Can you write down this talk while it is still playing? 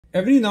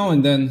Every now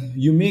and then,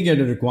 you may get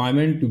a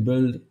requirement to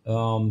build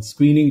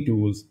screening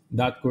tools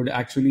that could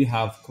actually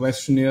have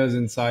questionnaires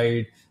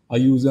inside. A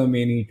user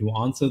may need to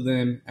answer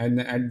them, and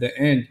at the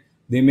end,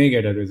 they may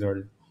get a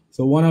result.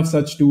 So, one of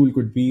such tool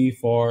could be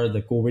for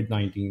the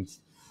COVID-19.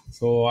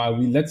 So,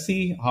 let's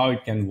see how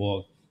it can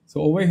work. So,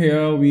 over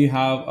here, we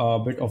have a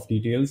bit of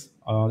details.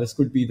 This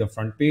could be the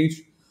front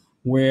page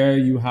where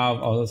you have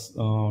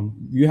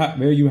you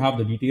have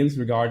the details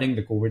regarding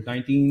the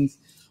COVID-19,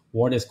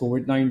 what is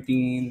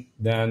COVID-19,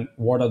 then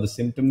what are the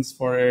symptoms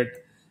for it,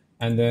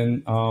 and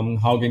then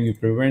how can you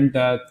prevent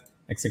that,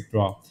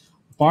 etc.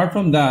 Apart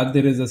from that,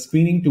 there is a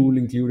screening tool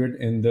included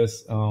in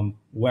this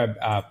web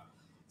app.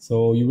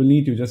 So you will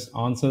need to just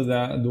answer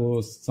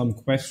those some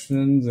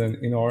questions, and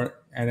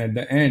and at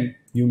the end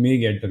you may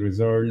get the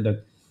result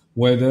that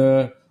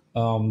whether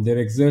there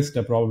exists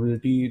a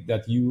probability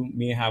that you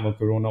may have a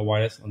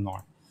coronavirus or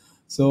not.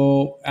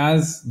 So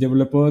as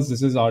developers,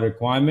 this is our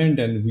requirement,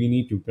 and we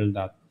need to build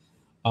that.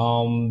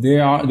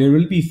 There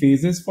will be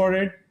phases for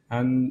it,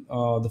 and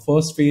the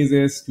first phase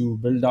is to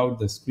build out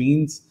the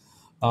screens.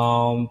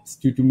 To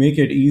make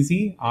it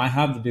easy, I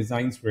have the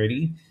designs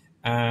ready,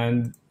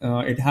 and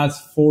it has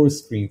four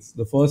screens.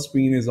 The first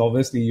screen is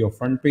obviously your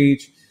front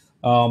page,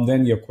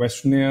 then your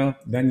questionnaire,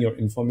 then your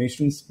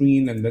information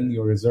screen, and then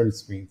your result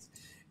screens.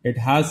 It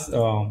has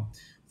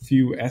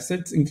few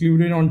assets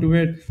included onto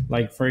it.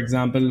 Like for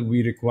example,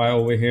 we require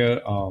over here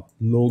a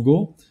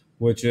logo,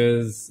 which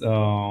is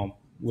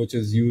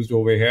used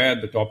over here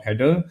at the top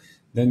header.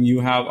 Then you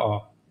have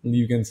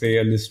you can say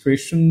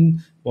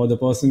illustration for the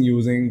person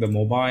using the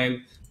mobile.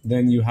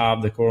 Then you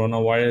have the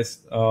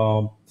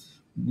coronavirus.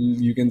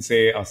 You can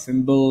say a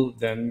symbol.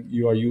 Then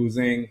you are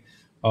using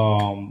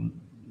um,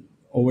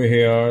 over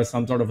here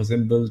some sort of a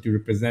symbol to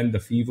represent the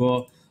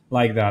fever,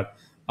 like that.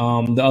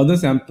 The other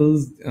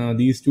samples,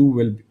 these two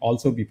will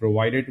also be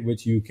provided,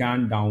 which you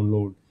can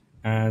download.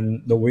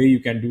 And the way you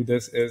can do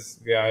this is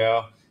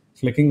via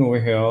clicking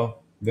over here.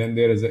 Then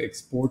there is an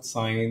export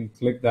sign.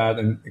 Click that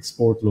and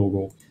export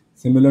logo.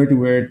 Similar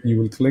to it, you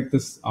will click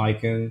this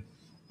icon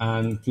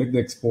and click the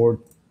export.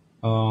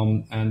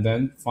 And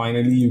then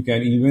finally, you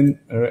can even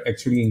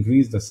actually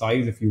increase the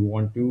size if you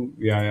want to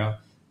via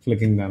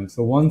clicking them.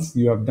 So once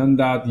you have done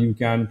that, you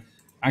can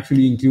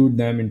actually include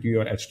them into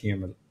your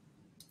HTML.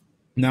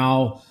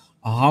 Now,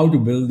 how to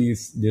build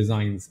these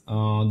designs?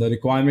 The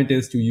requirement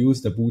is to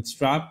use the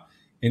Bootstrap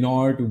in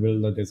order to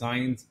build the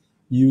designs.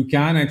 You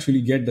can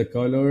actually get the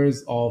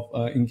colors of,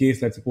 in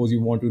case, let's suppose you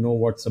want to know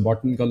what's the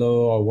button color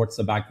or what's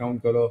the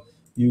background color,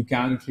 you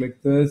can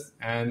click this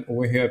and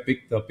over here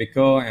pick the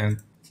picker and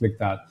click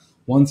that.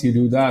 Once you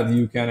do that,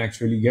 you can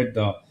actually get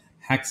the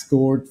hex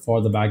code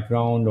for the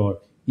background or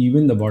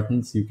even the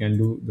buttons. You can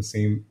do the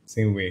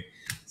same way.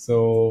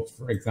 So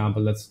for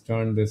example, let's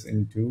turn this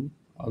into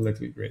a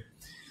little gray.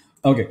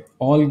 Okay,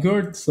 all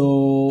good.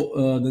 So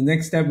the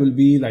next step will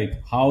be like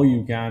how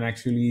you can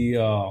actually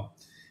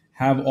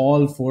have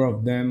all four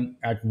of them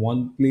at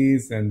one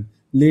place, and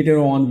later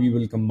on we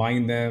will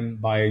combine them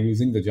by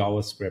using the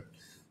JavaScript.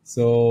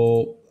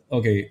 So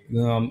okay,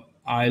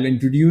 I'll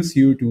introduce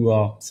you to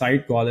a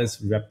site called as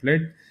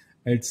Replit.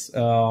 It's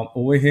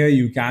over here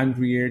you can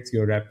create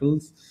your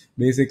REPLs.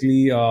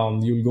 Basically,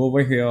 you'll go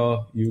over here,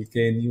 you'll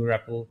get new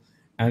REPL,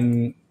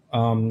 and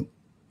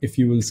if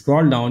you will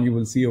scroll down, you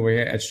will see over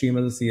here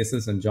HTML,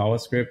 CSS, and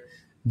JavaScript.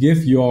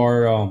 Give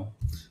your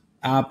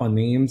app a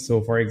name.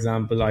 So, for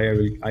example,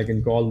 I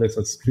can call this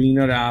a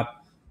screener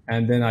app,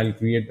 and then I'll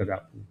create the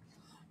app.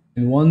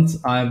 And once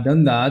I've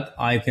done that,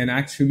 I can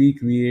actually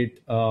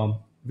create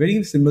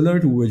very similar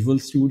to Visual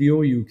Studio.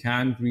 You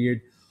can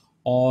create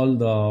all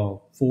the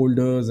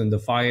folders and the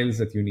files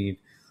that you need.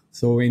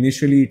 So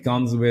initially, it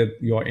comes with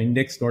your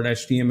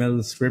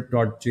index.html,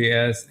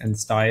 script.js, and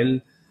style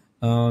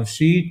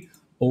sheet.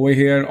 Over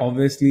here,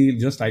 obviously,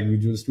 just like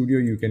Visual Studio,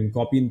 you can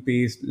copy and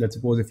paste. Let's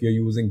suppose if you're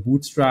using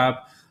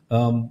Bootstrap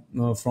from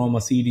a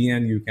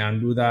CDN, you can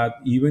do that.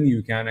 Even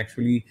you can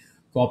actually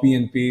copy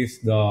and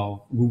paste the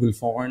Google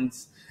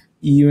fonts.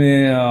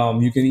 Even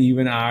you can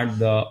even add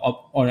the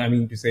or I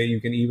mean to say,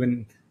 you can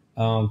even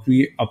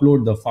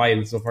upload the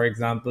files. So, for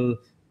example,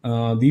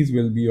 these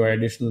will be your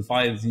additional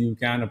files. You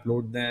can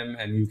upload them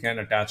and you can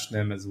attach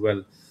them as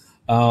well.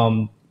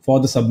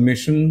 For the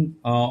submission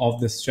of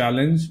this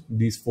challenge,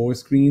 these four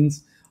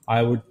screens,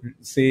 I would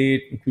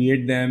say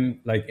create them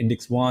like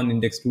index 1,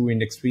 index 2,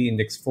 index 3,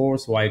 index 4,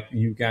 so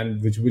you can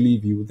visually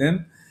view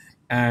them,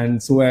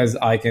 and so as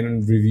I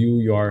can review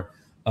your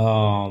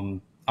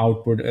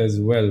output as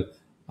well.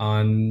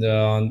 And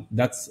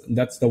that's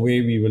the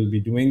way we will be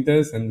doing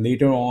this. And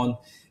later on,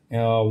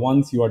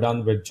 once you are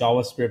done with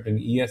JavaScript and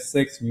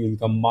ES6, we will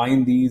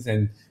combine these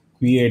and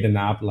create an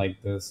app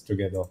like this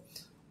together.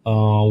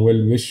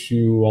 Will wish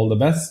you all the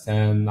best,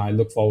 and I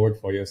look forward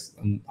for your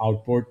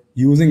output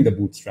using the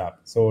Bootstrap.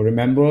 So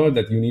remember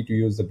that you need to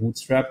use the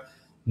Bootstrap,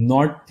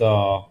 not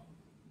the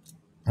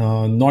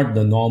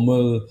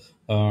normal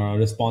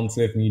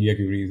responsive media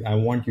queries. I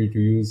want you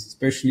to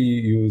especially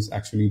use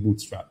actually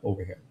Bootstrap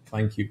over here.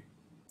 Thank you.